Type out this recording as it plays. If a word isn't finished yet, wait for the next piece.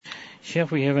Sheikh,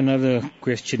 we have another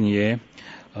question here.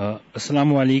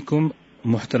 Assalamu alaikum,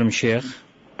 Muhtaram Sheikh.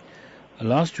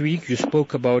 Last week you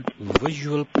spoke about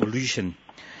visual pollution,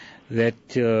 that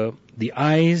the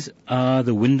eyes are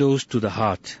the windows to the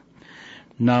heart.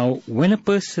 Now, when a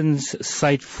person's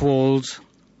sight falls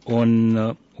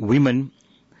on women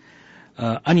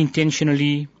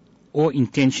unintentionally or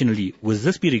intentionally, would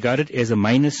this be regarded as a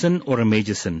minor sin or a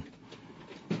major sin?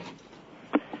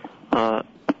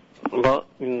 Well,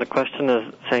 the question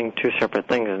is saying two separate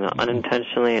things, isn't it?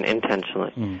 Unintentionally and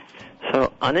intentionally.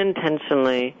 So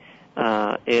unintentionally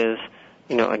is,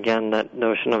 again, that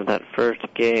notion of that first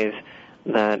gaze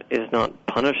that is not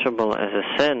punishable as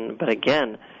a sin, but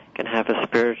again, can have a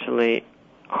spiritually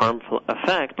harmful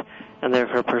effect, and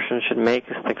therefore a person should make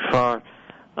istighfar,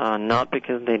 not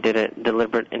because they did a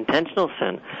deliberate intentional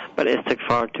sin, but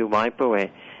istighfar to wipe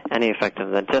away any effect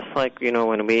of that. Just like,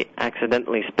 when we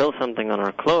accidentally spill something on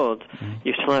our clothes,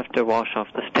 you still have to wash off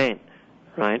the stain,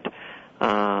 right?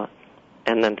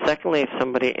 And then secondly, if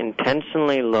somebody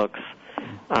intentionally looks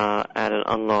at an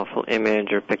unlawful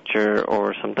image or picture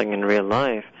or something in real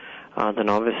life, then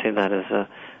obviously that is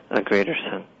a greater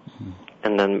sin.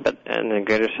 And a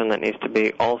greater sin that needs to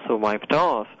be also wiped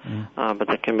off, but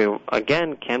that can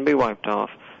be wiped off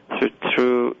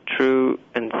through true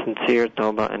and sincere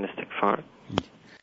tawbah and istighfar.